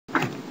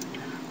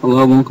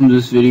Hello, welcome to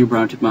this video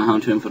brought to you by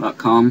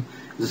HowToInfo.com.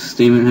 This is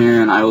Steven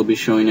here, and I will be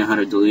showing you how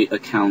to delete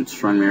accounts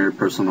from your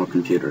personal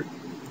computer.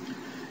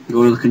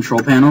 Go to the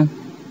control panel,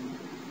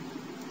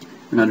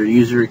 and under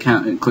user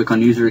account, click on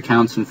user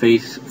accounts and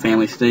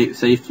family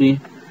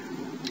safety.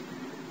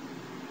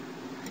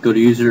 Go to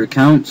user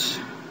accounts,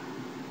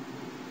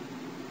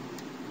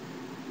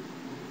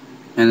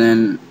 and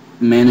then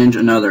manage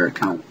another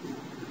account.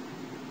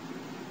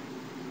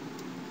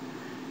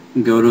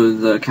 Go to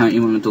the account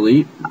you want to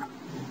delete.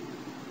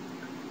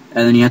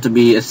 And then you have to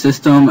be a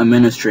system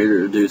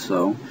administrator to do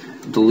so.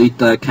 Delete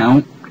the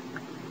account.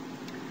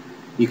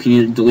 You can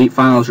either delete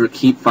files or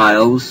keep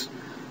files.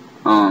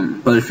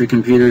 But if your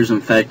computer is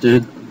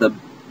infected, the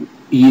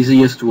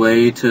easiest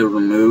way to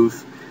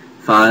remove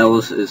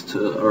files is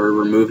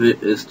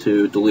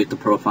to delete the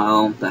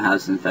profile that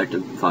has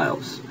infected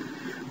files.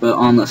 But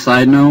on the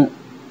side note,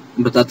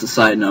 that's a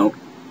side note.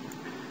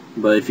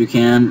 But if you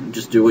can,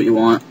 just do what you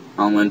want.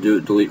 I'm going to do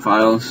delete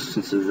files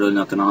since there's really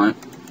nothing on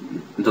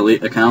it.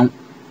 Delete account.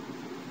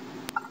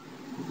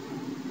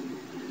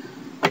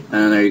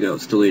 And there you go,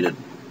 it's deleted.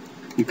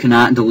 You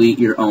cannot delete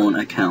your own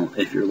account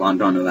if you're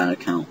logged onto that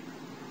account.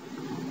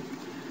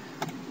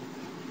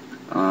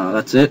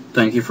 That's it.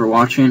 Thank you for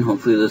watching.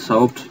 Hopefully this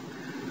helped.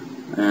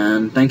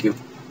 And thank you.